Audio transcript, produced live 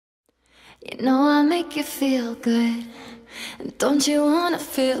You know I make you feel good. And don't you wanna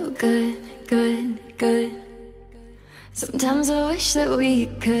feel good, good, good? Sometimes I wish that we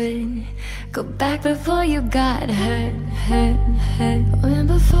could go back before you got hurt, hurt, hurt. When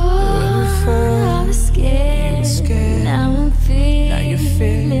before I was scared, now I'm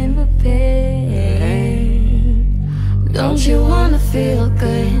feeling prepared. Don't you wanna feel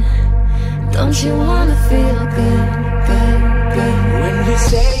good? Don't you wanna feel good, good, good? When you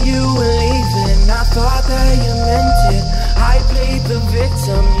say you were leaving, I thought that you meant it. I played the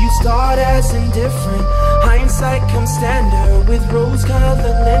victim, you starred as indifferent. Hindsight comes standard with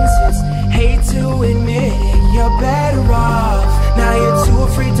rose-colored lenses. Hate to admit it, you're better off. Now you're too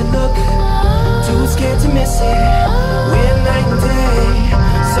afraid to look, too scared to miss it. We're night and day,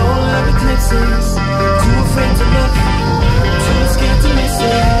 solar eclipses. Too afraid to look, too scared to miss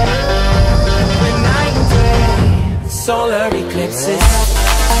it. We're night and day, solar eclipses.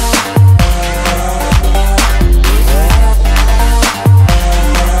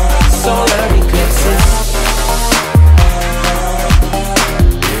 Solar eclipses.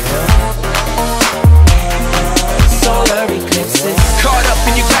 Solar eclipses. Caught up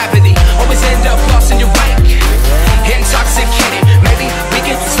in your gravity, always end up lost in your wake. Intoxicated, maybe we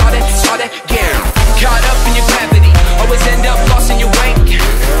can start again. Caught up in your gravity, always end up lost in your wake.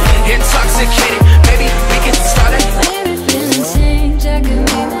 Intoxicated, maybe we can start it. Maybe feeling change, I could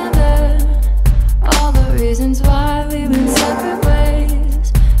be never. All the reasons why we've been separate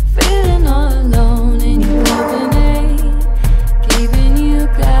ways. Feeling all alone in your company, keeping you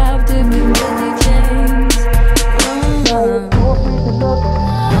captive with your chains.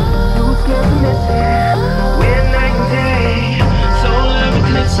 We're night and day, solar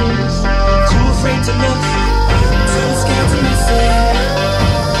eclipses. Too afraid to look, too scared to miss it.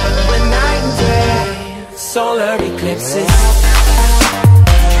 We're night and day, solar eclipses.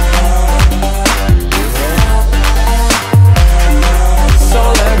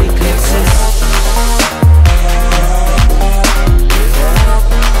 Solar eclipses.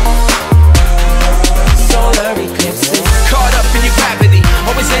 Solar eclipses. Caught up in your gravity,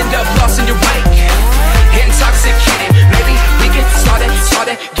 always end up lost in your wake. Intoxicated, maybe we can start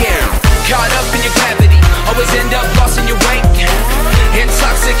again. Caught up in your gravity, always end up lost in your wake.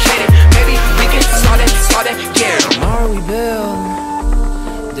 Intoxicated, maybe we can start again. Tomorrow we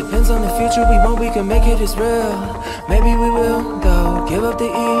build, depends on the future we want, we can make it as real. Maybe we will go, give up the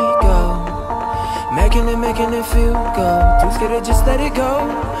ego. Making it feel good. Too scared to just let it go,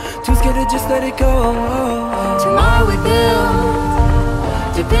 too scared to just let it go. Tomorrow we build,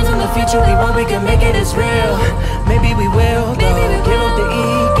 depends on the future we want, we can make it as real. Maybe we will go, give up the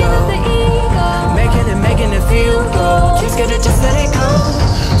ego. Making it feel good. Too scared to just let it go,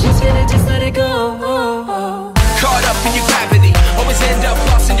 too scared to just let it go. Caught up in your gravity, always end up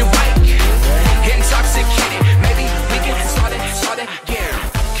lost in your